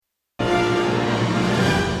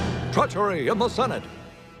Treachery in the Senate.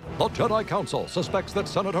 The Jedi Council suspects that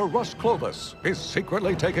Senator Rush Clovis is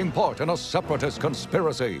secretly taking part in a separatist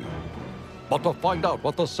conspiracy. But to find out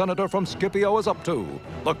what the senator from Scipio is up to,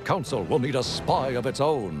 the Council will need a spy of its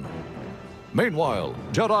own. Meanwhile,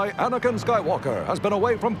 Jedi Anakin Skywalker has been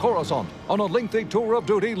away from Coruscant on a lengthy tour of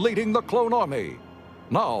duty leading the clone army.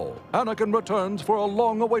 Now, Anakin returns for a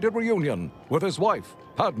long-awaited reunion with his wife,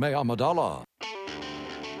 Padme Amidala.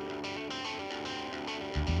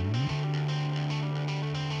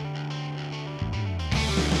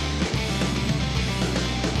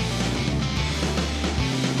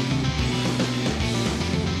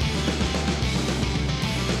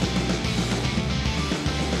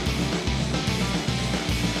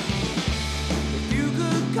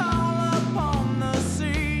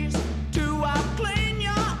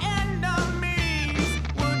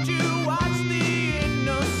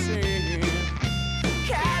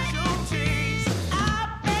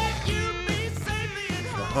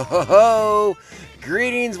 Ho-ho-ho!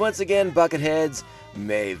 Greetings once again, Bucketheads.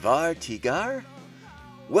 Mayvar Tigar?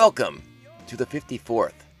 Welcome to the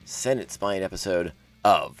 54th Senate Spying episode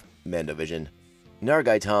of Mandovision.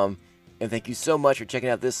 Nargai Tom, and thank you so much for checking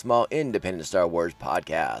out this small independent Star Wars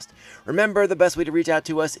podcast. Remember, the best way to reach out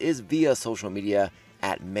to us is via social media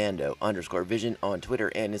at Mando_Vision on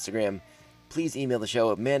Twitter and Instagram. Please email the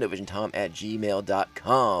show at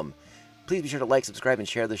mandovisiontom@gmail.com. Please be sure to like, subscribe, and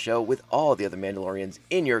share the show with all the other Mandalorians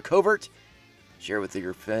in your covert. Share with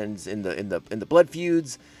your friends in the blood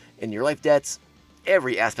feuds, in your life debts,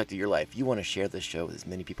 every aspect of your life. You want to share this show with as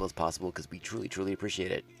many people as possible because we truly, truly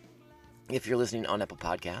appreciate it. If you're listening on Apple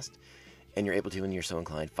Podcast and you're able to and you're so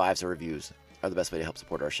inclined, 5-star reviews are the best way to help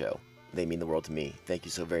support our show. They mean the world to me. Thank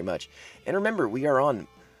you so very much. And remember, we are on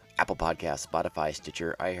Apple Podcasts, Spotify,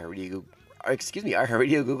 Stitcher, iHeartRadio,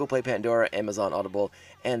 Google Play, Pandora, Amazon Audible,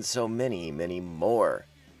 and so many, many more.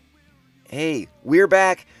 Hey, we're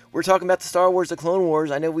back. We're talking about the Star Wars, the Clone Wars.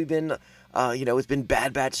 I know we've been, it's been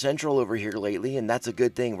Bad Batch Central over here lately, and that's a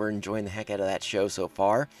good thing. We're enjoying the heck out of that show so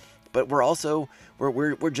far. But we're also,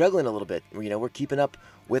 we're juggling a little bit. We're keeping up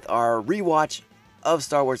with our rewatch of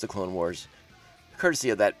Star Wars, the Clone Wars, courtesy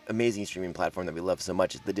of that amazing streaming platform that we love so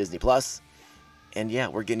much, the Disney Plus. And yeah,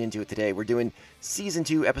 we're getting into it today. We're doing Season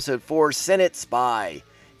 2, Episode 4, Senate Spy.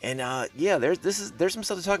 And there's some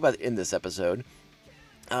stuff to talk about in this episode.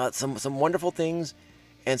 Some wonderful things,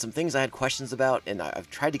 and some things I had questions about, and I've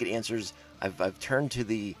tried to get answers. I've turned to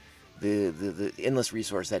the endless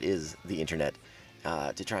resource that is the internet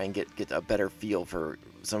to try and get a better feel for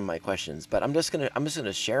some of my questions. But I'm just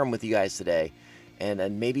gonna share them with you guys today,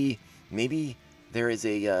 and maybe there is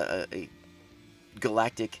a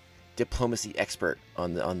galactic diplomacy expert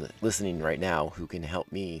on the listening right now who can help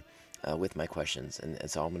me with my questions, and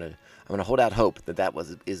so I'm gonna hold out hope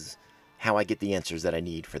that is how I get the answers that I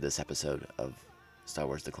need for this episode of Star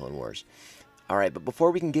Wars: The Clone Wars. All right, but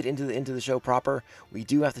before we can get into the show proper, we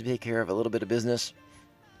do have to take care of a little bit of business.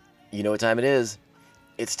 You know what time it is?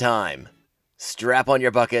 It's time. Strap on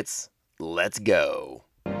your buckets. Let's go.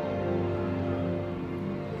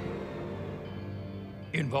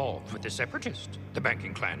 Involved with the Separatist, the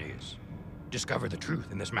banking clan is. Discover the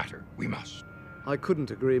truth in this matter. We must. I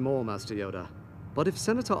couldn't agree more, Master Yoda. But if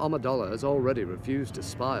Senator Amidala has already refused to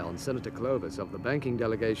spy on Senator Clovis of the banking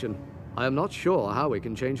delegation, I am not sure how we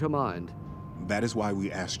can change her mind. That is why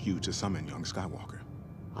we asked you to summon young Skywalker.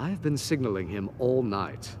 I have been signaling him all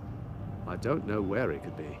night. I don't know where he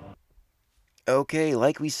could be. Okay,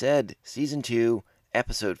 like we said, Season 2,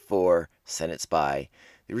 Episode 4, Senate Spy.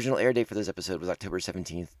 The original air date for this episode was October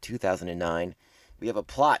 17th, 2009. We have a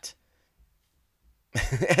plot,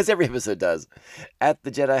 as every episode does. At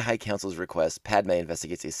the Jedi High Council's request, Padme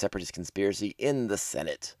investigates a separatist conspiracy in the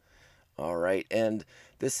Senate. All right, and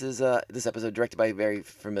this episode directed by very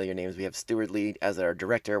familiar names. We have Stuart Lee as our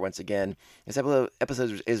director once again. This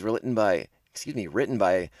episode is written by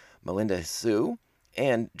Melinda Sue,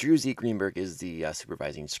 and Drew Z. Greenberg is the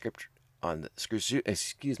supervising scriptwriter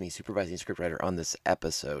on this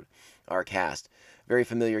episode. Our cast, very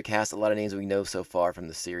familiar cast, a lot of names we know so far from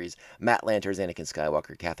the series. Matt Lanter is Anakin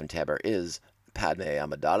Skywalker. Catherine Taber is Padme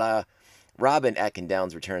Amidala. Robin Atkin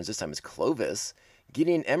Downs returns, this time as Clovis.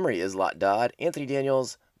 Gideon Emery is Lot Dodd. Anthony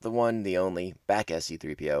Daniels, the one, the only, back as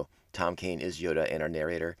C-3PO. Tom Kane is Yoda and our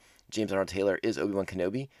narrator. James Arnold Taylor is Obi-Wan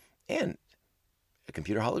Kenobi, and a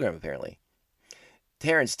computer hologram, apparently.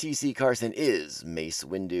 Terrence T.C. Carson is Mace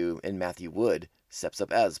Windu, and Matthew Wood steps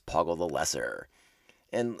up as Poggle the Lesser.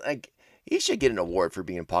 And, he should get an award for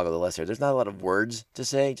being Poggle the Lesser. There's not a lot of words to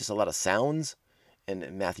say, just a lot of sounds,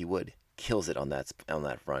 and Matthew Wood kills it on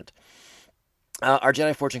that front. Our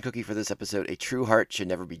Jedi fortune cookie for this episode: a true heart should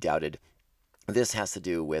never be doubted. this has to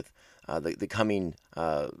do with the coming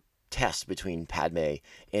test between Padme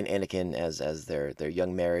and Anakin as their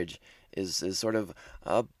young marriage is sort of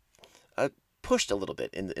pushed a little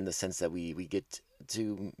bit in the sense that we get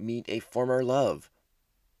to meet a former love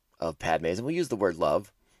of Padme's, and we use the word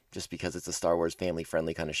love just because it's a Star Wars family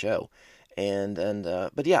friendly kind of show.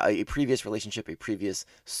 But yeah, a previous relationship, a previous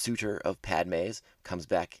suitor of Padme's comes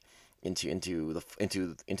back into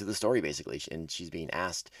the story basically, and she's being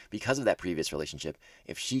asked because of that previous relationship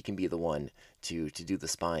if she can be the one to do the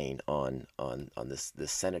spying on this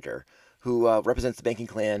senator who represents the banking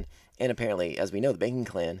clan, and apparently, as we know, the banking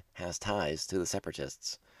clan has ties to the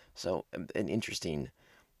separatists. So an interesting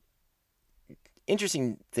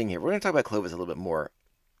thing here. We're going to talk about Clovis a little bit more.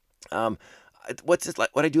 What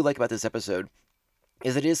I do like about this episode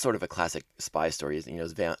is it is sort of a classic spy story. It's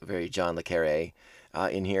very John le Carré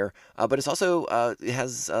in here, but it's also it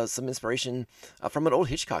has some inspiration from an old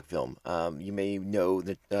Hitchcock film. You may know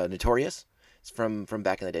Notorious. It's from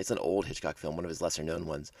back in the day. It's an old Hitchcock film, one of his lesser known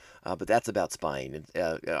ones, but that's about spying.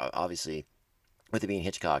 Obviously, with it being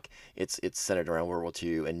Hitchcock, it's centered around World War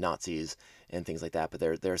II and Nazis and things like that. But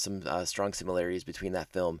there are some strong similarities between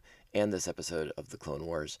that film and this episode of the Clone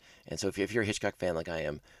Wars. And so if you're a Hitchcock fan like I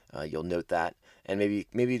am, you'll note that, and maybe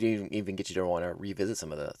it even get you to want to revisit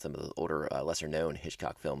some of the older, lesser known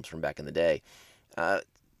Hitchcock films from back in the day.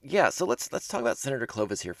 So let's talk about Senator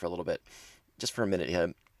Clovis here for a little bit, just for a minute.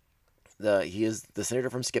 He is the senator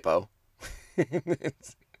from Skippo.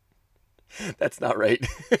 That's not right.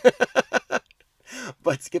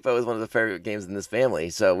 But Skippo is one of the favorite games in this family,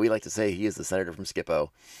 so we like to say he is the senator from Skippo.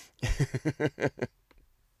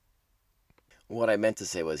 What I meant to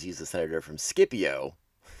say was he's the senator from Scipio,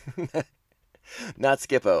 not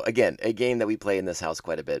Skippo. Again, a game that we play in this house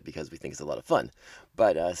quite a bit because we think it's a lot of fun.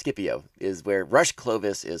 But Scipio is where Rush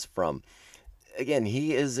Clovis is from. Again,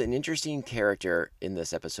 he is an interesting character in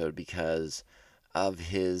this episode because of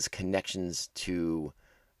his connections to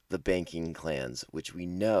the banking clans, which we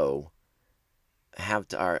know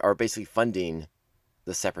are basically funding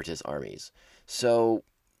the separatist armies. So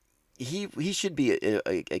he should be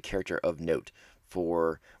a character of note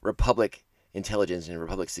for Republic intelligence and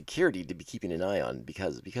Republic security to be keeping an eye on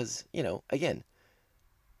because again,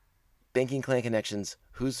 banking clan connections.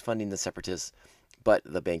 Who's funding the separatists but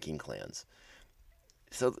the banking clans?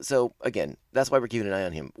 So again, that's why we're keeping an eye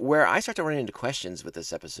on him. Where I start to run into questions with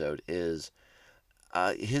this episode is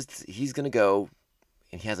he's going to go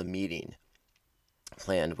and he has a meeting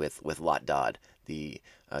planned with Lot Dodd, the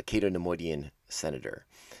Cato Neimoidian senator.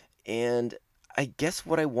 And I guess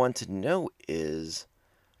what I want to know is,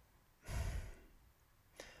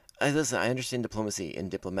 listen, I understand diplomacy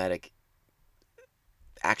and diplomatic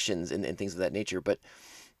actions and things of that nature, but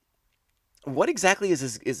what exactly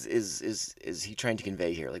is he trying to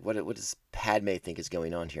convey here? Like, what does Padme think is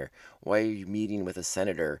going on here? Why are you meeting with a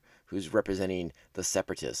senator who's representing the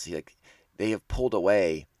separatists? They have pulled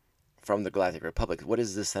away from the Galactic Republic. What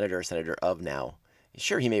is this senator a senator of now?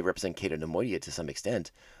 Sure, he may represent Cato Neimoidia to some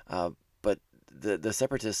extent, but the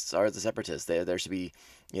separatists are the separatists. There should be,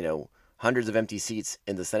 hundreds of empty seats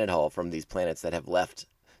in the Senate Hall from these planets that have left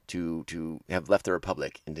to have left the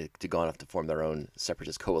Republic and to gone off to form their own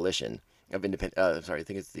separatist coalition of independent. I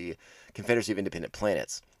think it's the Confederacy of Independent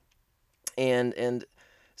Planets. And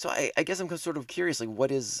so I guess I'm sort of curious, like,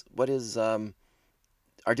 what is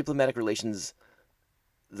our diplomatic relations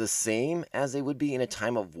the same as they would be in a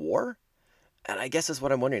time of war? And I guess that's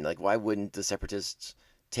what I'm wondering. Like, why wouldn't the separatists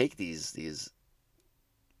take these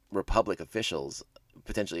Republic officials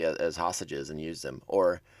potentially as hostages and use them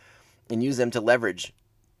to leverage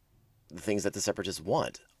the things that the separatists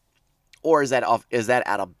want? Or is that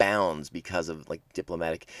out of bounds because of like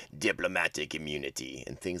diplomatic immunity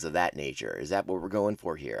and things of that nature? Is that what we're going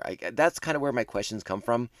for here? That's kind of where my questions come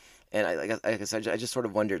from, and I guess I just sort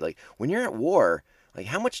of wondered, like, when you're at war, like,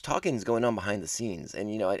 how much talking is going on behind the scenes?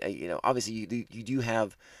 And obviously you do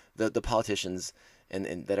have the politicians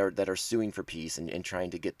and that are suing for peace and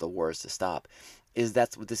trying to get the wars to stop.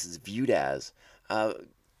 That's what this is viewed as.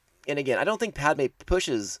 And again, I don't think Padme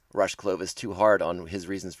pushes Rush Clovis too hard on his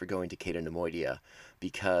reasons for going to Cato Neimoidia,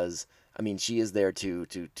 because she is there to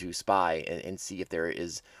spy and see if there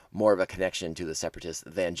is more of a connection to the separatists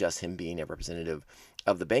than just him being a representative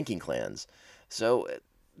of the banking clans. So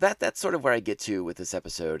that's sort of where I get to with this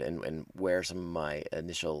episode and where some of my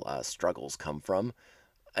initial struggles come from.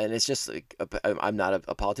 And it's just like, I'm not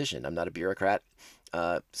a politician. I'm not a bureaucrat.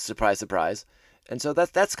 Surprise, surprise. And so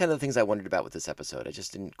that's kind of the things I wondered about with this episode. I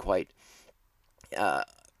just didn't quite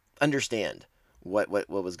understand what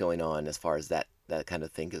was going on as far as that that kind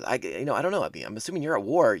of thing? Because I don't know. I mean, I'm assuming you're at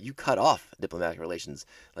war. You cut off diplomatic relations.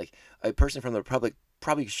 Like a person from the Republic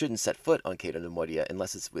probably shouldn't set foot on Cato Nemoidia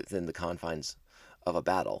unless it's within the confines of a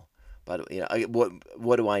battle. But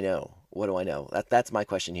what do I know? What do I know? That's my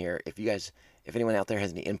question here. If anyone out there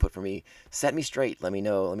has any input for me, set me straight. Let me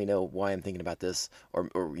know why I'm thinking about this, or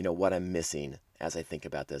what I'm missing as I think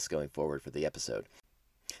about this going forward for the episode.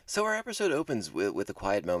 So our episode opens with a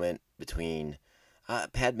quiet moment between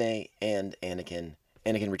Padme and Anakin.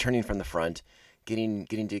 Anakin returning from the front, getting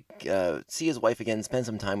to see his wife again, spend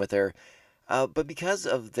some time with her. But because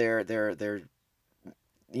of their the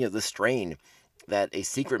strain that a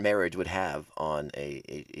secret marriage would have on a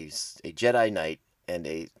Jedi Knight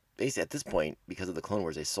and basically at this point, because of the Clone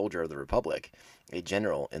Wars, a soldier of the Republic, a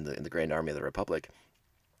general in the Grand Army of the Republic,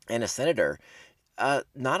 and a senator.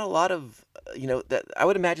 Not a lot of that. I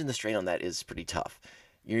would imagine the strain on that is pretty tough.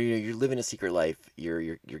 You're living a secret life.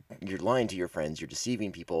 You're lying to your friends. You're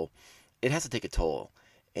deceiving people. It has to take a toll.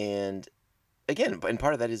 And again, and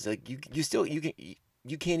part of that is like you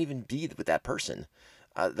can't even be with that person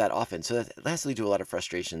that often. So that has to lead to a lot of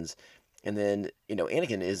frustrations. And then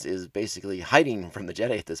Anakin is basically hiding from the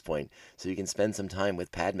Jedi at this point, so you can spend some time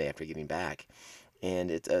with Padme after getting back.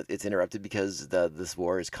 And it's interrupted because this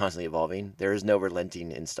war is constantly evolving. There is no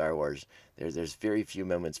relenting in Star Wars. There's very few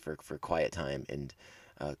moments for quiet time and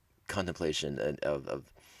contemplation of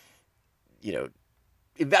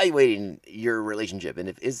evaluating your relationship.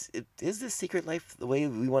 And is this secret life the way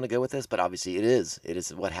we want to go with this? But obviously it is. It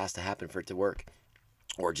is what has to happen for it to work,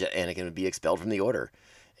 or Anakin would be expelled from the Order,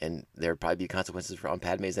 and there'd probably be consequences on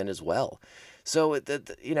Padme's end as well. So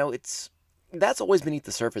that's always beneath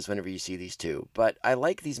the surface whenever you see these two. But I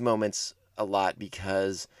like these moments a lot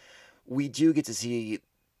because we do get to see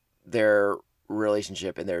their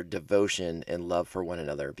relationship and their devotion and love for one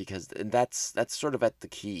another, because that's sort of at the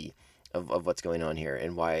key of what's going on here,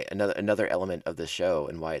 and why another element of the show,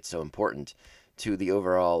 and why it's so important to the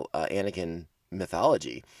overall Anakin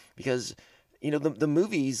mythology. Because the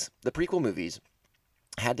movies, the prequel movies,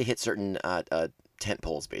 had to hit certain tent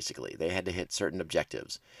poles. Basically, they had to hit certain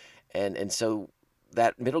objectives. And so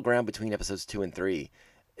that middle ground between episodes 2 and 3,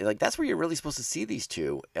 like that's where you're really supposed to see these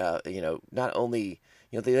two. Not only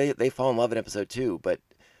they fall in love in episode 2, but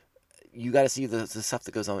you got to see the stuff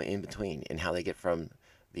that goes on in between, and how they get from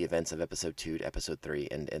the events of episode 2 to episode 3,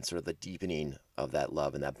 and sort of the deepening of that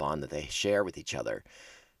love and that bond that they share with each other.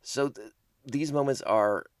 So these moments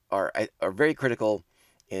are very critical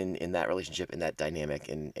in that relationship, in that dynamic,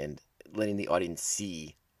 and letting the audience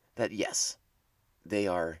see that yes, they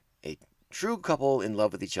are a true couple in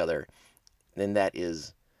love with each other, then that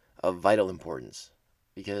is of vital importance.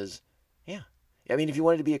 Because, I mean, if you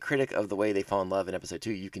wanted to be a critic of the way they fall in love in episode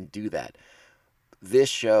 2, you can do that. This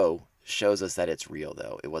show shows us that it's real,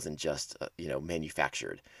 though. It wasn't just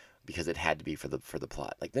manufactured because it had to be for the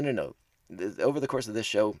plot. Like no. Over the course of this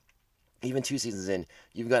show, even 2 seasons in,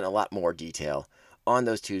 you've gotten a lot more detail on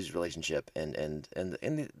those two's relationship and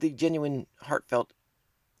the genuine, heartfelt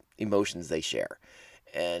emotions they share.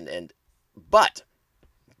 But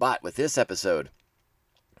with this episode,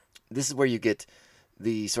 this is where you get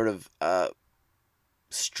the sort of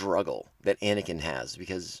struggle that Anakin has,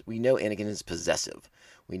 because we know Anakin is possessive.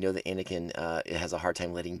 We know that Anakin has a hard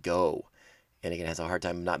time letting go. Anakin has a hard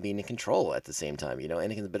time not being in control at the same time.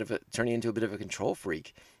 Anakin's turning into a bit of a control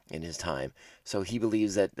freak in his time. So he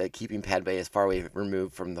believes that keeping Padme as far away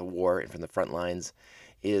removed from the war and from the front lines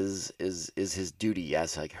is his duty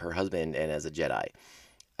as like her husband and as a Jedi.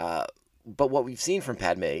 But what we've seen from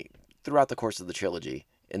Padme throughout the course of the trilogy,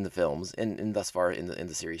 in the films, and thus far in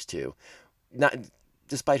the series too, not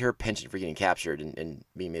despite her penchant for getting captured and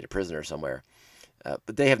being made a prisoner somewhere,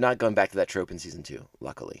 but they have not gone back to that trope in season 2.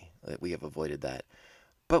 Luckily, we have avoided that.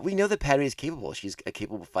 But we know that Padme is capable. She's a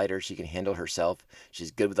capable fighter. She can handle herself.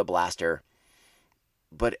 She's good with a blaster.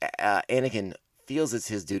 But Anakin feels it's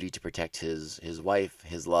his duty to protect his wife,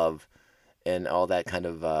 his love, and all that kind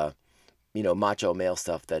of macho male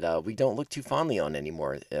stuff that we don't look too fondly on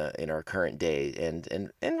anymore in our current day,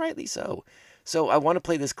 and rightly so. So I want to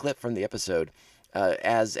play this clip from the episode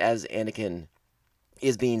as Anakin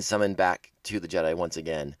is being summoned back to the Jedi once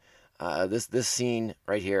again. This scene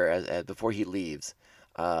right here, as before he leaves,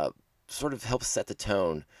 sort of helps set the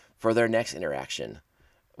tone for their next interaction,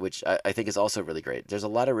 which I think is also really great. There's a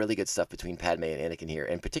lot of really good stuff between Padme and Anakin here,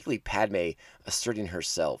 and particularly Padme asserting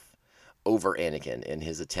herself over Anakin in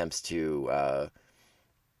his attempts to, I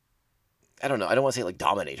don't know, I don't want to say like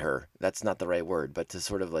dominate her. That's not the right word, but to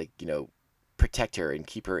sort of like, protect her and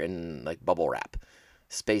keep her in like bubble wrap.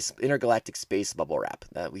 Intergalactic space bubble wrap.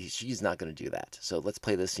 She's not going to do that. So let's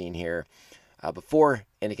play this scene here before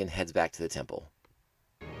Anakin heads back to the temple.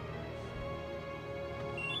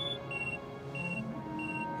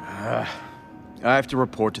 I have to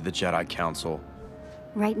report to the Jedi Council.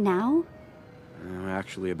 Right now?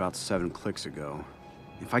 Actually, about 7 clicks ago.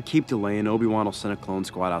 If I keep delaying, Obi-Wan will send a clone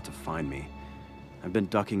squad out to find me. I've been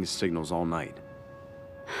ducking his signals all night.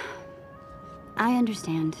 I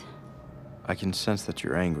understand. I can sense that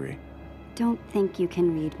you're angry. Don't think you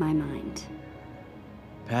can read my mind.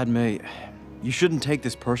 Padme, you shouldn't take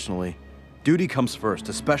this personally. Duty comes first,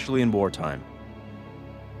 especially in wartime.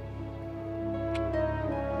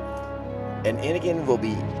 And Anakin will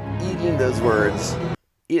be eating those words.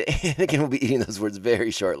 Anakin will be eating those words very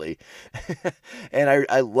shortly. And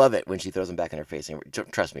I love it when she throws them back in her face. And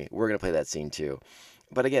trust me, we're going to play that scene too.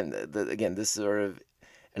 But again, again, this is sort of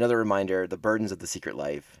another reminder, the burdens of the secret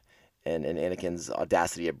life and Anakin's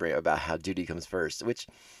audacity about how duty comes first, which,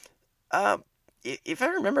 if I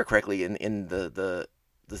remember correctly, in the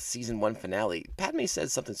season 1 finale, Padme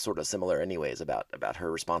says something sort of similar anyways about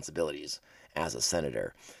her responsibilities as a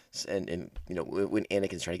senator. And you know, when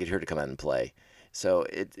Anakin's trying to get her to come out and play. So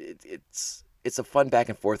it's a fun back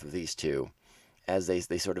and forth with these two as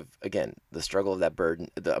they sort of, again, the struggle of that burden,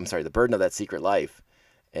 the burden of that secret life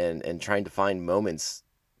and trying to find moments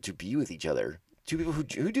to be with each other. Two people who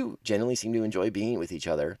do genuinely seem to enjoy being with each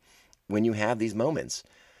other when you have these moments.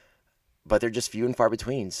 But they're just few and far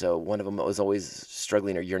between. So one of them is always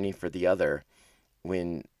struggling or yearning for the other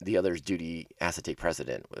when the other's duty has to take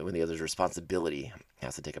precedent, when the other's responsibility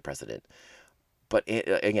has to take a precedent. But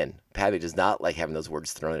again, Padme does not like having those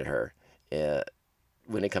words thrown at her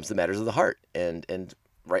when it comes to matters of the heart, and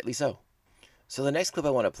rightly so. So the next clip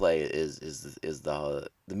I want to play is the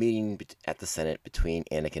meeting at the Senate between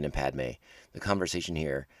Anakin and Padme. The conversation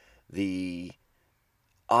here, the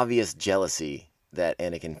obvious jealousy that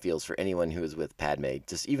Anakin feels for anyone who is with Padme,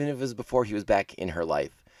 just even if it was before he was back in her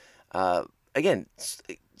life. Again,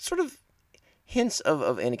 sort of hints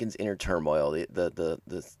of Anakin's inner turmoil,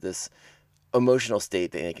 this emotional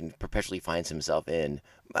state that Anakin perpetually finds himself in,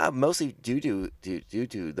 mostly due to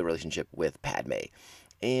the relationship with Padme.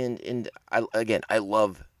 And I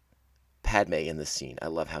love Padme in this scene. I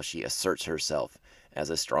love how she asserts herself as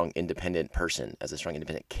a strong, independent person, as a strong,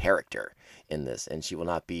 independent character in this. And she will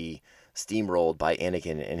not be steamrolled by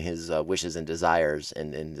Anakin and his wishes and desires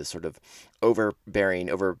and the sort of overbearing,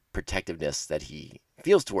 overprotectiveness that he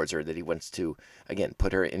feels towards her, that he wants to, again,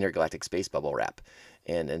 put her in intergalactic space bubble wrap.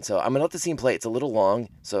 And so I'm going to let the scene play. It's a little long,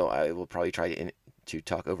 so I will probably try to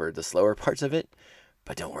talk over the slower parts of it.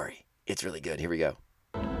 But don't worry, it's really good. Here we go.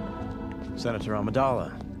 Senator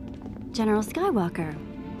Amidala. General Skywalker,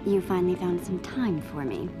 you finally found some time for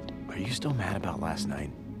me. Are you still mad about last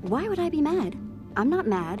night? Why would I be mad? I'm not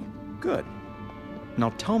mad. Good. Now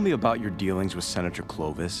tell me about your dealings with Senator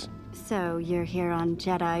Clovis. So you're here on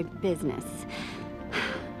Jedi business.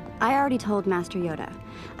 I already told Master Yoda.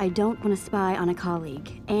 I don't want to spy on a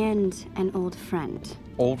colleague and an old friend.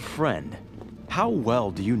 Old friend? How well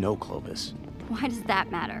do you know Clovis? Why does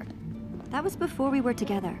that matter? That was before we were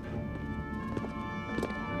together.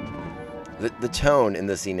 The tone in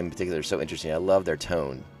this scene in particular is so interesting. I love their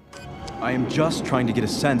tone. I am just trying to get a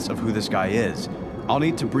sense of who this guy is. I'll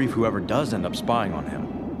need to brief whoever does end up spying on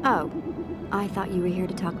him. Oh, I thought you were here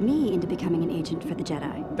to talk me into becoming an agent for the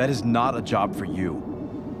Jedi. That is not a job for you.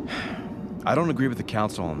 I don't agree with the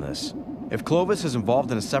Council on this. If Clovis is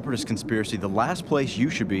involved in a separatist conspiracy, the last place you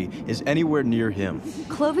should be is anywhere near him.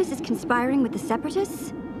 Clovis is conspiring with the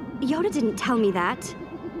Separatists? Yoda didn't tell me that.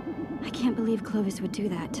 I can't believe Clovis would do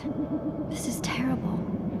that. This is terrible.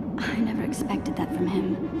 I never expected that from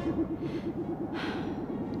him.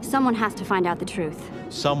 Someone has to find out the truth.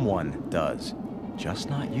 Someone does. Just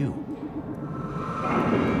not you.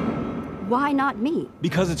 Why not me?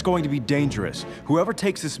 Because it's going to be dangerous. Whoever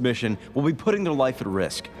takes this mission will be putting their life at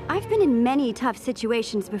risk. I've been in many tough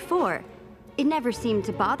situations before. It never seemed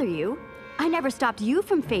to bother you. I never stopped you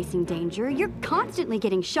from facing danger. You're constantly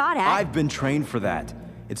getting shot at. I've been trained for that.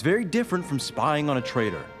 It's very different from spying on a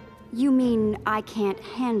traitor. You mean I can't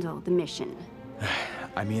handle the mission?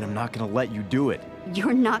 I mean, I'm not gonna let you do it.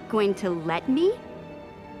 You're not going to let me?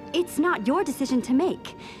 It's not your decision to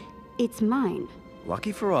make. It's mine.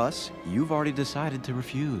 Lucky for us, you've already decided to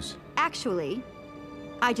refuse. Actually,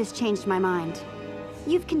 I just changed my mind.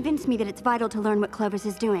 You've convinced me that it's vital to learn what Clovis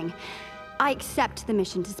is doing. I accept the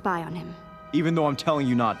mission to spy on him. Even though I'm telling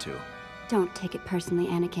you not to. Don't take it personally,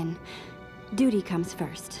 Anakin. Duty comes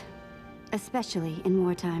first. Especially in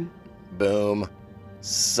wartime. Boom.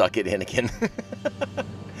 Suck it, Anakin.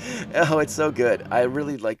 Oh, it's so good. I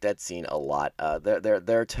really like that scene a lot.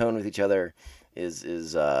 Their tone with each other is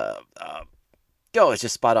it's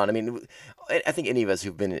just spot on. I mean, I think any of us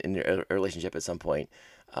who've been in a relationship at some point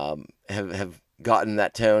have gotten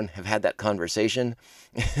that tone, have had that conversation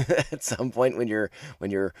at some point when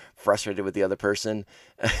you're frustrated with the other person.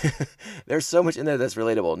 There's so much in there that's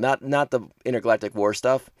relatable. Not the intergalactic war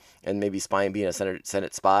stuff and maybe spying, being a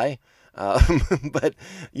Senate spy. But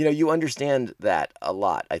you understand that a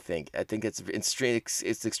lot. I think it's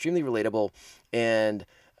extremely relatable, and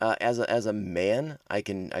as a man, I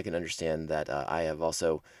can understand that I have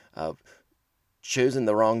also chosen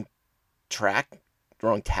the wrong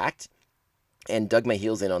tact, and dug my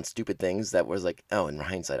heels in on stupid things that was like, oh, in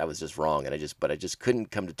hindsight, I was just wrong, and I just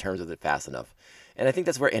couldn't come to terms with it fast enough. And I think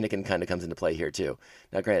that's where Anakin kind of comes into play here too.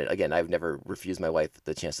 Now, granted, again, I've never refused my wife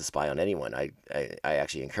the chance to spy on anyone. I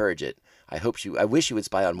actually encourage it. I wish she would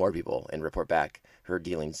spy on more people and report back her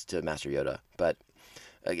dealings to Master Yoda. But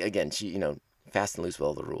again, she, fast and loose with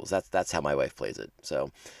all the rules. That's how my wife plays it.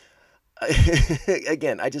 So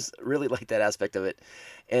again, I just really like that aspect of it.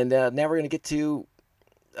 And now we're gonna get to.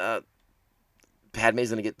 Padme's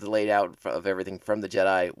going to get the laid out of everything from the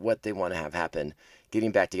Jedi, what they want to have happen,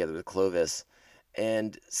 getting back together with Clovis,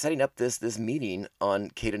 and setting up this meeting on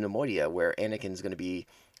Cato Neimoidia, where Anakin's going to be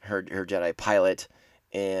her Jedi pilot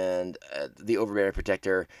and the overbearing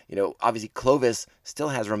protector. Obviously Clovis still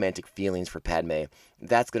has romantic feelings for Padme.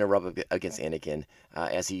 That's going to rub up against Anakin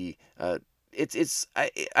as he.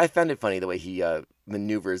 I found it funny the way he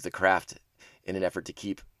maneuvers the craft in an effort to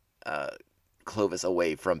keep. Clovis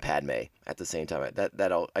away from Padme at the same time.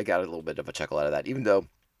 I got a little bit of a chuckle out of that, even though,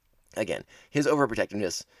 again, his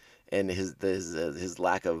overprotectiveness and his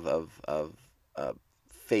lack of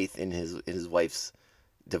faith in his wife's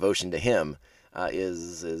devotion to him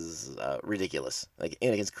is ridiculous. Like,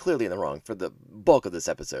 Anakin's clearly in the wrong for the bulk of this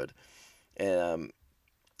episode.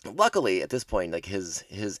 Luckily, at this point, like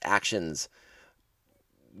his actions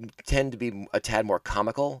tend to be a tad more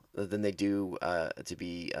comical than they do to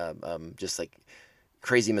be just like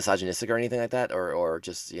crazy misogynistic or anything like that, or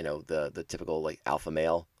just the typical like alpha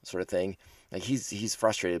male sort of thing. Like he's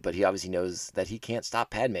frustrated, but he obviously knows that he can't stop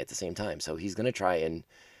Padme at the same time, so he's gonna try and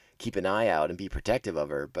keep an eye out and be protective of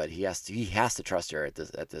her, but he has to trust her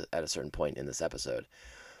at a certain point in this episode.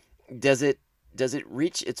 Does it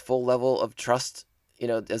reach its full level of trust?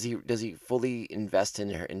 Does he fully invest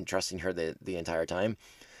in her and trusting her the entire time?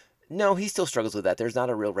 No, he still struggles with that. There's not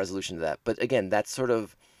a real resolution to that. But again, that's sort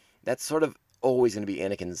of always going to be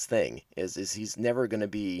Anakin's thing. Is he's never going to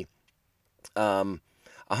be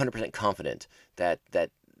 100% confident that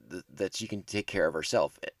she can take care of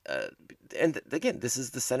herself. And again, this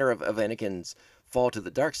is the center of Anakin's fall to the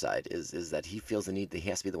dark side. Is that he feels the need that he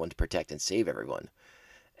has to be the one to protect and save everyone.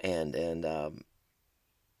 And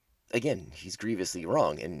again, he's grievously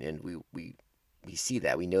wrong, and we see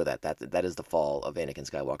that. We know that is the fall of Anakin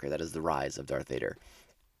Skywalker. That is the rise of Darth Vader.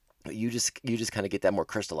 You just kind of get that more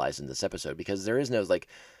crystallized in this episode, because there is no like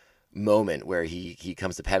moment where he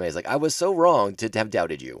comes to Padme. He's like, I was so wrong to have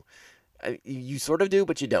doubted you. You sort of do,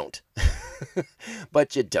 but you don't.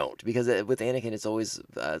 But you don't, because with Anakin, it's always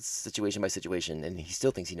situation by situation, and he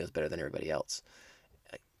still thinks he knows better than everybody else.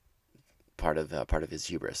 Part of his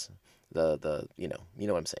hubris. The you know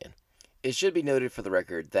what I'm saying. It should be noted for the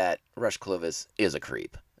record that Rush Clovis is a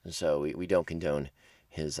creep, and so we don't condone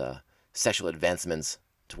his sexual advancements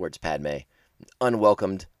towards Padme,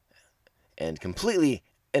 unwelcomed and completely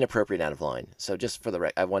inappropriate, out of line. So just for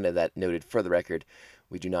the I wanted that noted for the record.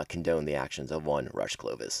 We do not condone the actions of one Rush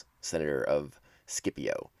Clovis, Senator of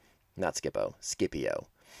Scipio. Not Scipio, Scipio.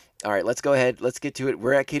 All right, let's go ahead. Let's get to it.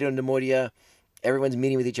 We're at Cato Neimoidia. Everyone's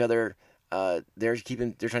meeting with each other. They're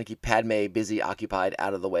trying to keep Padme busy, occupied,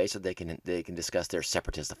 out of the way, so they can discuss their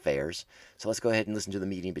separatist affairs. So let's go ahead and listen to the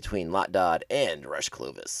meeting between Lot Dodd and Rush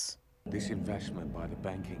Clovis. This investment by the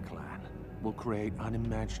banking clan will create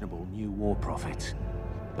unimaginable new war profits.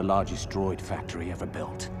 The largest droid factory ever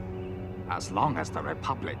built. As long as the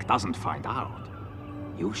Republic doesn't find out,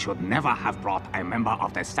 you should never have brought a member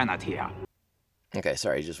of the Senate here. Okay,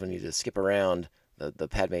 sorry, just want you to skip around the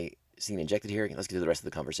Padme scene injected here. Let's get to the rest of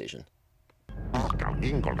the conversation. I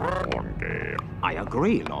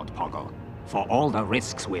agree, Lord Poggle. For all the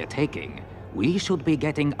risks we're taking, we should be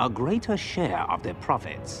getting a greater share of the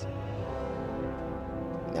profits.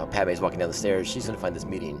 Now, Padme's walking down the stairs. She's going to find this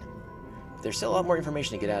meeting. There's still a lot more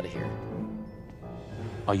information to get out of here.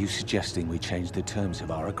 Are you suggesting we change the terms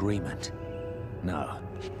of our agreement? No.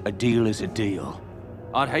 A deal is a deal.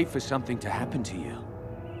 I'd hate for something to happen to you.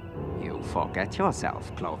 You forget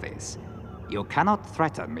yourself, Clovis. You cannot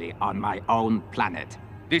threaten me on my own planet.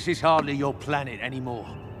 This is hardly your planet anymore.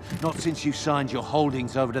 Not since you signed your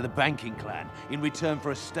holdings over to the banking clan in return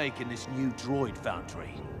for a stake in this new droid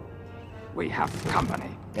foundry. We have company.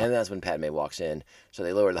 And that's when Padme walks in. So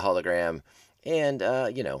they lower the hologram, and,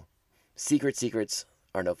 Secrets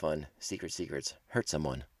are no fun. Secrets hurt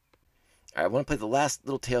someone. All right, I want to play the last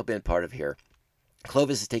little tail bend part of here.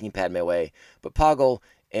 Clovis is taking Padme away, but Poggle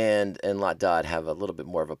and Lot Dod have a little bit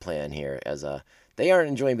more of a plan here, as they aren't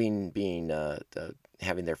enjoying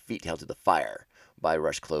having their feet held to the fire by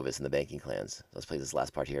Rush Clovis and the banking clans. Let's play this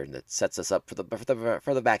last part here, and that sets us up for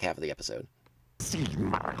the back half of the episode.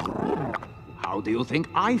 How do you think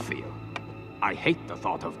I feel? I hate the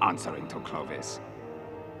thought of answering to Clovis.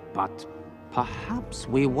 But perhaps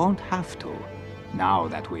we won't have to, now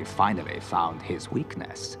that we've finally found his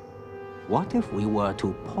weakness. What if we were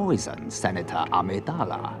to poison Senator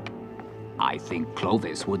Amidala? I think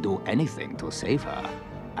Clovis would do anything to save her,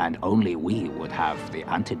 and only we would have the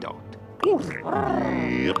antidote.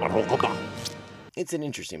 It's an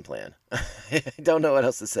interesting plan. I don't know what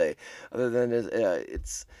else to say, other than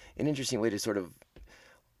it's an interesting way to sort of,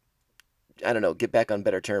 I don't know, get back on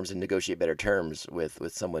better terms and negotiate better terms with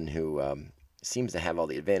someone who seems to have all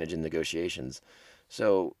the advantage in negotiations.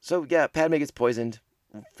 So yeah, Padme gets poisoned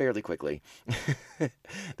fairly quickly.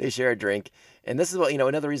 They share a drink, and this is what,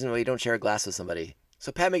 another reason why you don't share a glass with somebody.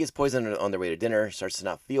 So Padme gets poisoned on their way to dinner, starts to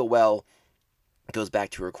not feel well, goes back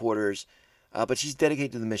to her quarters, but she's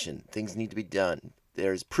dedicated to the mission. Things need to be done.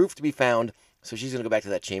 There's proof to be found, so she's going to go back to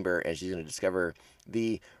that chamber, and she's going to discover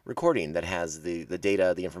the recording that has the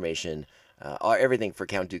data, the information, everything for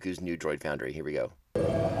Count Dooku's new droid foundry. Here we go.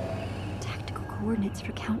 Tactical coordinates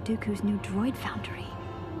for Count Dooku's new droid foundry.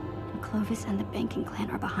 And Clovis and the banking clan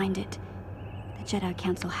are behind it. The Jedi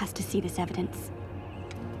Council has to see this evidence.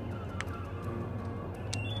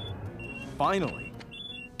 Finally.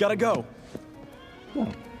 Gotta go.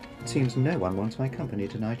 Well, it seems no one wants my company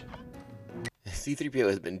tonight. C-3PO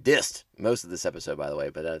has been dissed most of this episode, by the way,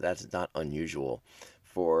 but that's not unusual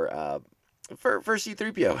for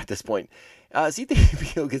C-3PO at this point.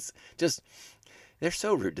 C-3PO gets just... They're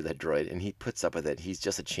so rude to that droid, and he puts up with it. He's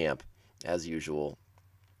just a champ, as usual.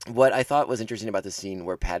 What I thought was interesting about the scene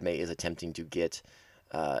where Padme is attempting to get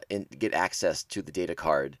access to the data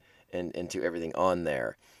card and to everything on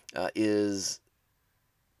there is...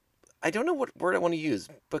 I don't know what word I want to use,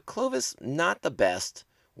 but Clovis, not the best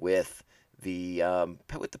with the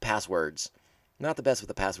passwords. Not the best with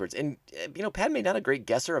the passwords. And, Padme, not a great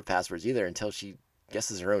guesser of passwords either until she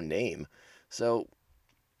guesses her own name. So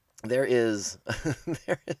there is...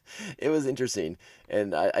 it was interesting.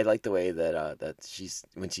 And I like the way that she's...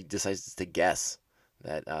 When she decides to guess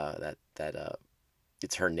that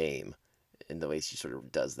it's her name, and the way she sort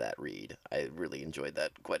of does that read. I really enjoyed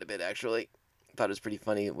that quite a bit, actually. Thought it was pretty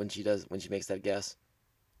funny when she makes that guess.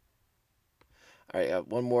 All right,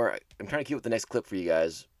 one more. I'm trying to keep up the next clip for you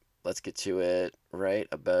guys. Let's get to it right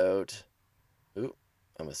about... Ooh,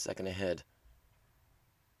 I'm a second ahead.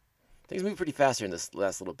 Things move pretty fast here in this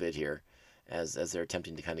last little bit here, as they're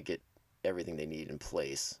attempting to kind of get everything they need in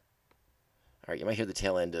place. All right, you might hear the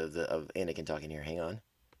tail end of Anakin talking here. Hang on.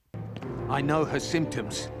 I know her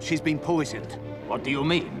symptoms. She's been poisoned. What do you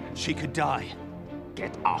mean? She could die.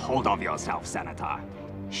 Get a hold of yourself, Senator.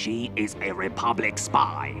 She is a Republic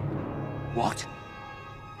spy. What?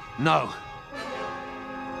 No.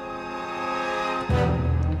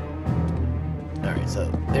 All right, so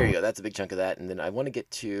there you go. That's a big chunk of that, and then I want to get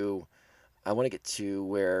to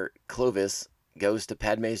where Clovis goes to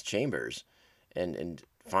Padme's chambers, and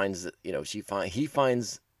finds that he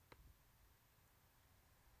finds.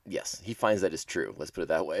 Yes, he finds that it's true. Let's put it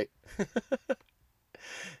that way.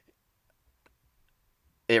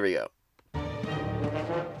 There we go.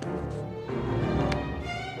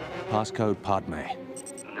 Passcode Padme.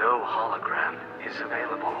 No hologram is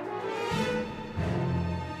available.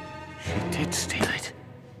 She did steal it.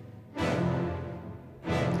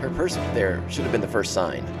 Her purse there should have been the first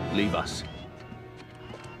sign. Leave us.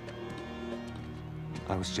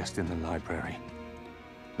 I was just in the library.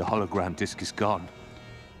 The hologram disc is gone.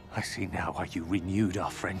 I see now why you renewed our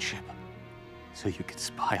friendship. So you could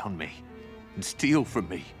spy on me and steal from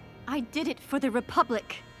me. I did it for the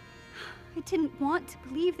Republic. I didn't want to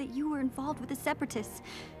believe that you were involved with the Separatists.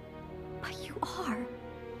 But you are.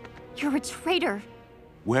 You're a traitor.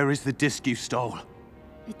 Where is the disc you stole?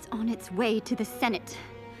 It's on its way to the Senate.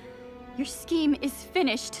 Your scheme is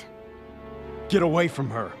finished. Get away from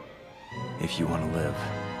her. If you want to live.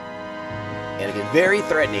 Anakin, very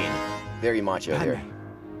threatening. Very macho Padme, here.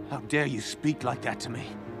 How dare you speak like that to me?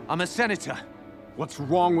 I'm a senator. What's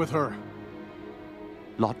wrong with her?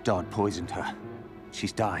 Lot Dod poisoned her.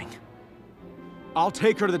 She's dying. I'll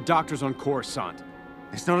take her to the doctors on Coruscant.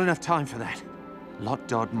 There's not enough time for that. Lot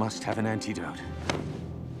Dod must have an antidote.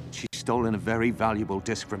 She's stolen a very valuable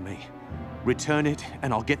disc from me. Return it,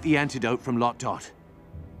 and I'll get the antidote from Lot Dod.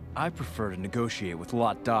 I prefer to negotiate with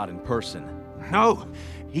Lot Dodd in person. No!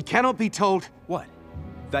 He cannot be told... What?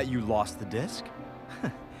 That you lost the disc?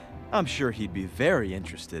 I'm sure he'd be very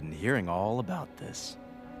interested in hearing all about this.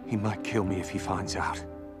 He might kill me if he finds out.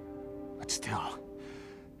 But still,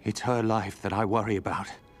 it's her life that I worry about.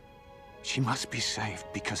 She must be saved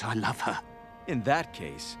because I love her. In that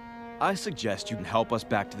case, I suggest you can help us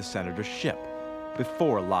back to the Senator's ship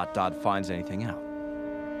before Lot Dodd finds anything out.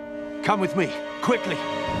 Come with me, quickly!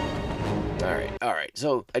 All right.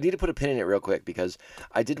 So I need to put a pin in it real quick because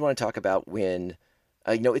I did want to talk about when,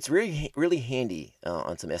 it's really handy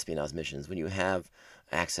on some espionage missions when you have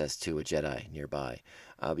access to a Jedi nearby,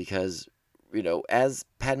 because as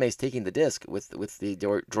Padme's taking the disc with the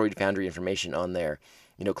droid foundry information on there,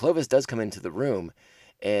 Clovis does come into the room,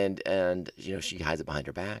 and she hides it behind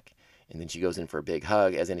her back. And then she goes in for a big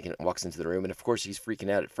hug as Anakin walks into the room. And of course, he's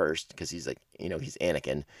freaking out at first because he's like, he's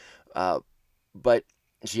Anakin. But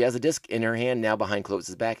she has a disc in her hand now behind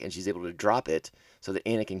Clovis's back, and she's able to drop it so that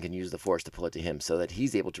Anakin can use the Force to pull it to him so that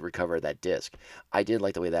he's able to recover that disc. I did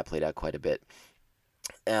like the way that played out quite a bit.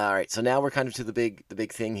 All right, so now we're kind of to the big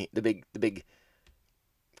thing, the big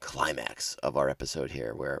climax of our episode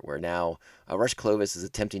here, where now Rush Clovis is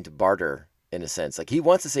attempting to barter, in a sense. Like, he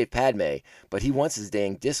wants to save Padme, but he wants his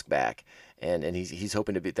dang disc back, and he's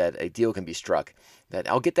hoping to be that a deal can be struck. That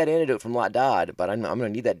I'll get that antidote from Lot Dodd, but I'm going to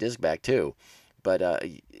need that disc back too. But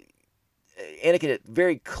Anakin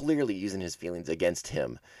very clearly using his feelings against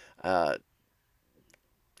him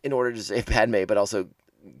in order to save Padme, but also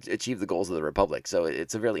achieve the goals of the Republic. So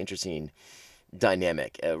it's a really interesting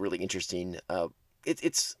dynamic, really interesting.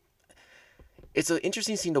 It's an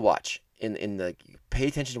interesting scene to watch. In the pay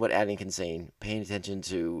attention to what Anakin's saying, paying attention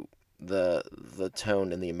to the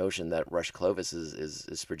tone and the emotion that Rush Clovis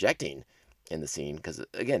is projecting in the scene, because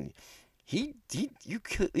again, you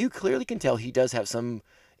clearly can tell he does have some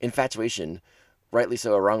infatuation, rightly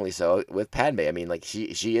so or wrongly so, with Padme. I mean, like, she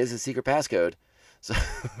is his secret passcode, so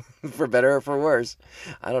for better or for worse.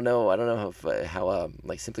 I don't know how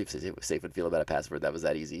Simply Safe would feel about a password that was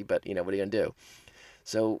that easy, but what are you gonna do?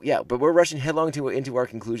 So yeah, but we're rushing headlong into our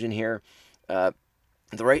conclusion here. The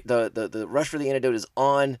rush for the antidote is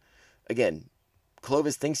on. Again,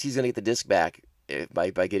 Clovis thinks he's gonna get the disc back by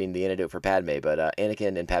getting the antidote for Padme, but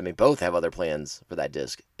Anakin and Padme both have other plans for that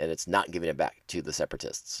disc, and it's not giving it back to the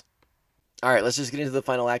Separatists. All right, let's just get into the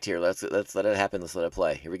final act here. Let's let it happen. Let's let it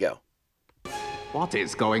play. Here we go. What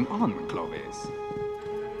is going on, Clovis?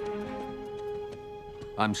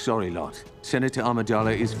 I'm sorry, Lot. Senator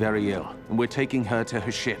Amidala is very ill, and we're taking her to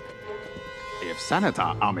her ship. If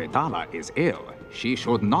Senator Amidala is ill, she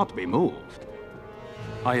should not be moved.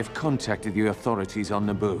 I have contacted the authorities on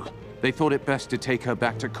Naboo. They thought it best to take her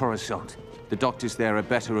back to Coruscant. The doctors there are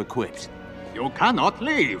better equipped. You cannot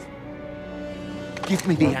leave! Give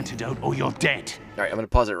me the antidote or you're dead! All right, I'm going to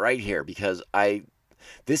pause it right here because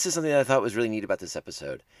this is something that I thought was really neat about this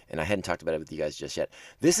episode, and I hadn't talked about it with you guys just yet.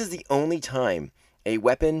 This is the only time a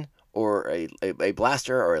weapon or a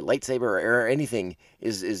blaster or a lightsaber or anything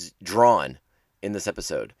is drawn in this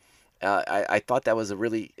episode. I thought that was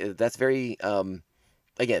that's very,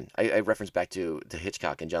 again, I reference back to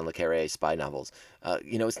Hitchcock and John le Carré spy novels.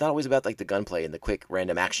 It's not always about like the gunplay and the quick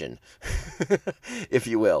random action, if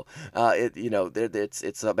you will.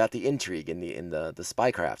 It's about the intrigue and the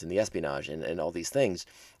spycraft and the espionage and all these things.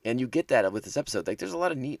 And you get that with this episode. Like, there's a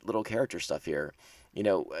lot of neat little character stuff here.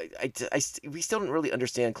 We still don't really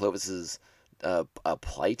understand Clovis's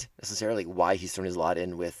plight necessarily, why he's thrown his lot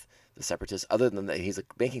in with the Separatists, other than that he's a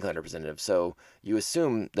banking clan representative. So you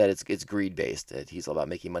assume that it's greed based, that he's all about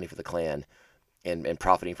making money for the clan and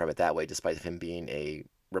profiting from it that way, despite him being a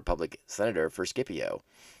Republic senator for Scipio,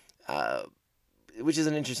 which is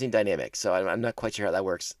an interesting dynamic. So I'm not quite sure how that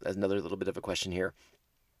works. That's another little bit of a question here.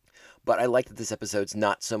 But I like that this episode's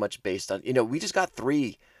not so much based on, we just got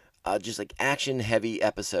 3 just like action heavy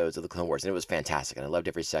episodes of the Clone Wars, and it was fantastic, and I loved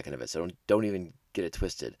every second of it. So don't even get it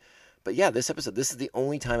twisted. But yeah, this is the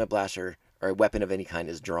only time a blaster or a weapon of any kind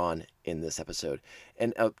is drawn in this episode.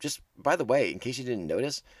 And just by the way, in case you didn't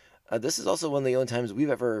notice, this is also one of the only times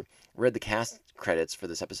we've ever read the cast credits for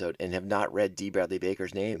this episode and have not read D. Bradley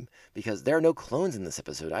Baker's name, because there are no clones in this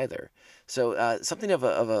episode either. So something of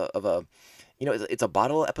a it's a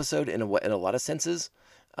bottle episode in a lot of senses.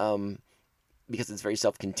 Because it's very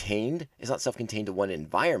self-contained. It's not self-contained to one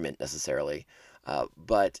environment necessarily,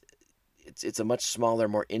 but it's a much smaller,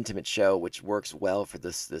 more intimate show, which works well for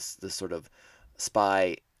this sort of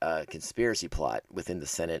spy conspiracy plot within the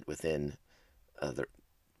Senate, between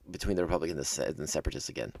the Republic and the Separatists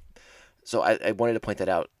again. So I wanted to point that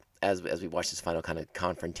out as we watch this final kind of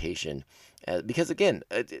confrontation, because again,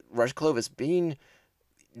 Rush Clovis being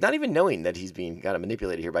not even knowing that he's being kind of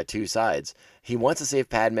manipulated here by two sides. He wants to save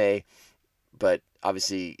Padme, but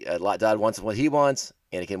obviously Dodd wants what he wants.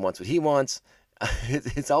 Anakin wants what he wants.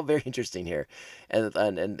 It's all very interesting here,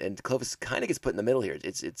 and Clovis kind of gets put in the middle here.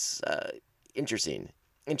 It's interesting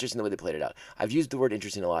the way they played it out. I've used the word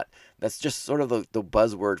interesting a lot. That's just sort of the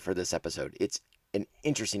buzzword for this episode. It's an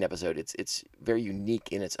interesting episode. It's very unique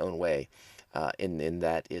in its own way, in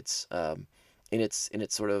that it's in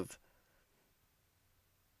its sort of,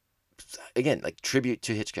 again, like tribute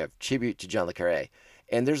to Hitchcock, tribute to John le Carré.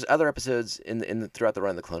 And there's other episodes throughout the run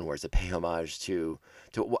of the Clone Wars that pay homage to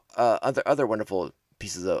other wonderful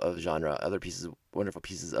pieces of genre, wonderful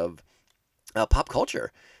pieces of pop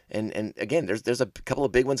culture. And again, there's a couple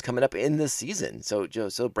of big ones coming up in this season, so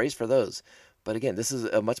brace for those. But again, this is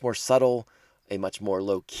a much more subtle, a much more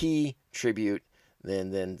low key tribute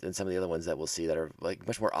than some of the other ones that we'll see that are like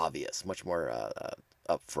much more obvious, much more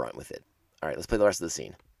upfront with it. All right, let's play the rest of the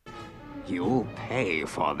scene. You pay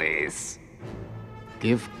for this.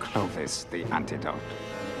 Give Clovis the antidote.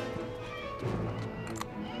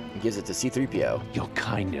 He gives it to C-3PO. Your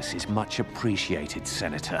kindness is much appreciated,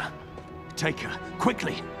 Senator. Take her,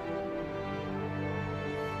 quickly.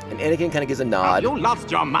 And Anakin kind of gives a nod. You lost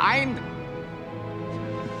your mind?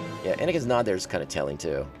 Yeah, Anakin's nod there is kind of telling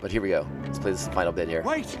too. But here we go. Let's play this final bit here.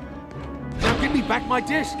 Wait! Now give me back my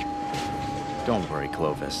disc! Don't worry,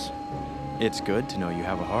 Clovis. It's good to know you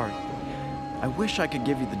have a heart. I wish I could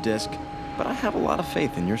give you the disc, but I have a lot of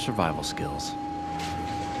faith in your survival skills.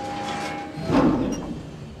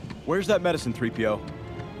 Where's that medicine, 3PO?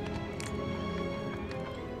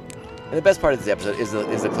 And the best part of this episode is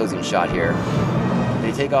the closing shot here.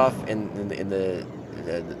 They take off in the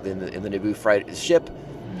Naboo freight ship.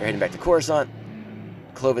 They're heading back to Coruscant.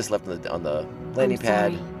 Clovis left on the landing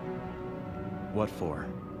pad. What for?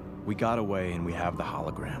 We got away and we have the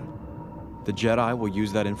hologram. The Jedi will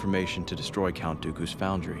use that information to destroy Count Dooku's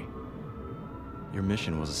foundry. Your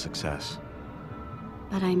mission was a success.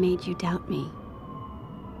 But I made you doubt me.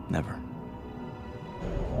 Never.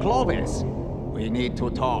 Clovis, we need to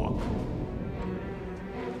talk.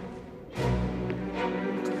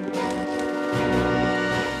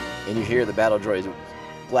 And you hear the battle droids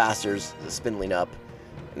blasters spindling up.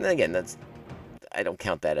 And then again, I don't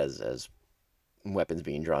count that as weapons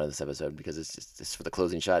being drawn in this episode because it's for the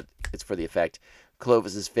closing shot. It's for the effect.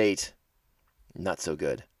 Clovis's fate, not so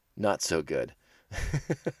good. Not so good.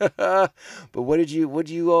 But what did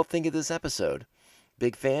you all think of this episode?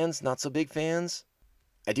 Big fans? Not so big fans?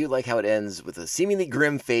 I do like how it ends with a seemingly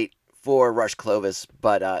grim fate for Rush Clovis.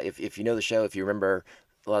 But if you know the show, if you remember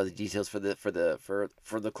a lot of the details for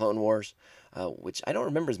the Clone Wars, which I don't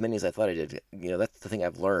remember as many as I thought I did. You know, that's the thing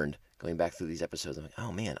I've learned going back through these episodes. I'm like,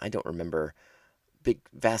 oh man, I don't remember big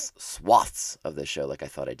vast swaths of this show like I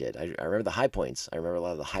thought I did. I remember the high points. I remember a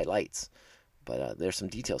lot of the highlights. But there's some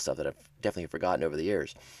detail stuff that I've definitely forgotten over the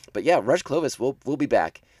years. But yeah, Rush Clovis will be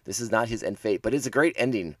back. This is not his end fate, but it's a great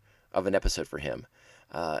ending of an episode for him.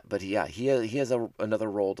 But yeah, he has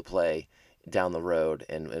another role to play down the road,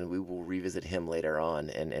 and we will revisit him later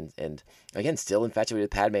on. And again, still infatuated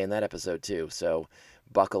with Padme in that episode too. So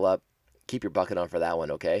buckle up, keep your bucket on for that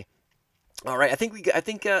one, okay? All right, I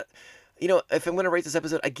think you know, if I'm going to rate this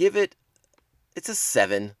episode, I give it's a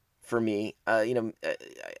 7 for me. You know,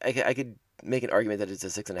 I could make an argument that it's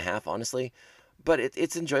a 6.5, honestly, but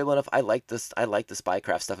it's enjoyable enough. I like the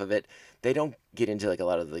spycraft stuff of it. They don't get into like a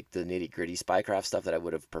lot of like the nitty gritty spycraft stuff that I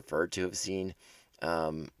would have preferred to have seen.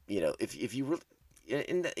 You know, if you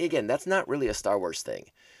and again, that's not really a Star Wars thing.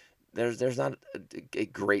 There's not a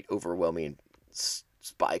great overwhelming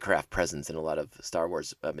spycraft presence in a lot of Star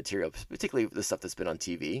Wars material, particularly the stuff that's been on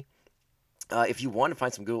TV. If you want to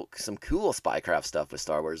find some cool spycraft stuff with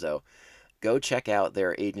Star Wars, though, go check out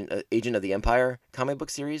their Agent of the Empire comic book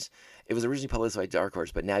series. It was originally published by Dark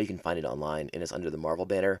Horse, but now you can find it online, and it's under the Marvel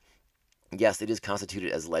banner. Yes, it is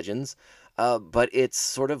constituted as Legends, but it's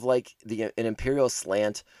sort of like an Imperial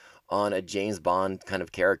slant on a James Bond kind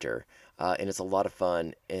of character, and it's a lot of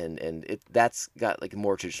fun, and that's got like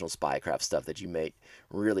more traditional spycraft stuff that you may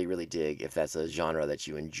really, really dig if that's a genre that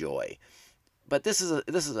you enjoy. But this is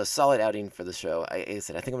a solid outing for the show. Like I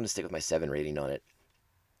said, I think I'm going to stick with my 7 rating on it.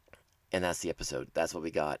 And that's the episode. That's what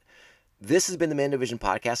we got. This has been the Mandovision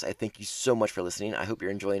Podcast. I thank you so much for listening. I hope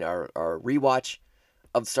you're enjoying our rewatch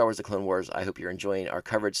of Star Wars The Clone Wars. I hope you're enjoying our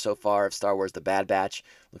coverage so far of Star Wars The Bad Batch.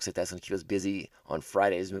 Looks like that's going to keep us busy on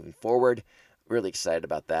Fridays moving forward. Really excited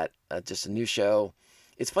about that. Just a new show.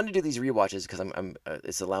 It's fun to do these rewatches because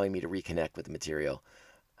it's allowing me to reconnect with the material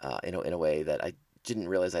in a way that I didn't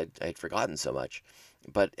realize I had forgotten so much.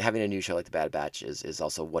 But having a new show like The Bad Batch is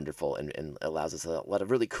also wonderful and allows us a lot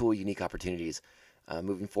of really cool, unique opportunities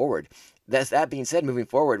moving forward. That being said, moving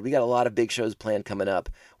forward, we got a lot of big shows planned coming up.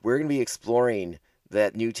 We're going to be exploring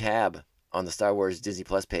that new tab on the Star Wars Disney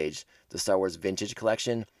Plus page, the Star Wars Vintage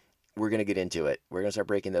Collection. We're going to get into it. We're going to start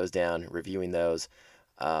breaking those down, reviewing those,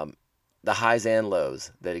 the highs and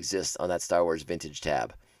lows that exist on that Star Wars Vintage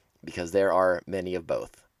tab, because there are many of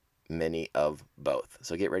both.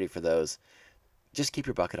 So get ready for those. Just keep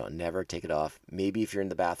your bucket on. Never take it off. Maybe if you're in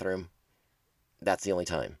the bathroom, that's the only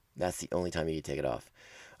time. That's the only time you need to take it off.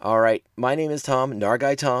 All right. My name is Tom,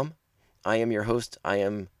 Nargai Tom. I am your host. I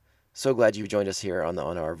am so glad you've joined us here on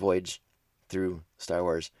our voyage through Star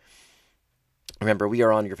Wars. Remember, we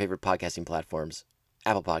are on your favorite podcasting platforms: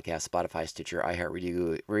 Apple Podcasts, Spotify, Stitcher,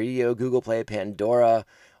 iHeartRadio, Google Play, Pandora,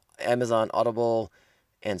 Amazon, Audible,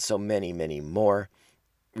 and so many, many more.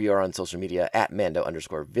 We are on social media at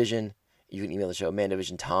Mando_Vision. You can email the show,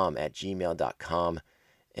 mandovisiontom@gmail.com.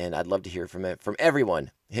 And I'd love to hear from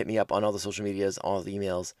everyone. Hit me up on all the social medias, all the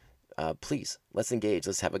emails. Please, let's engage.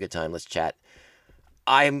 Let's have a good time. Let's chat.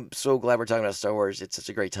 I'm so glad we're talking about Star Wars. It's such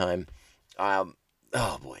a great time. Oh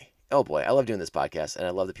boy. I love doing this podcast, and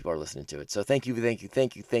I love that people are listening to it. So thank you for the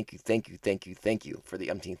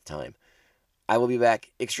umpteenth time. I will be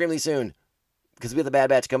back extremely soon, because we have the Bad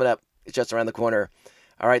Batch coming up. It's just around the corner.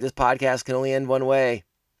 All right, this podcast can only end one way.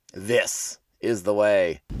 This is the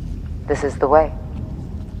way. This is the way.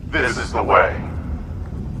 This is the way.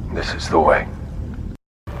 This is the way.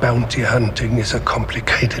 Bounty hunting is a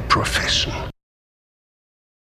complicated profession.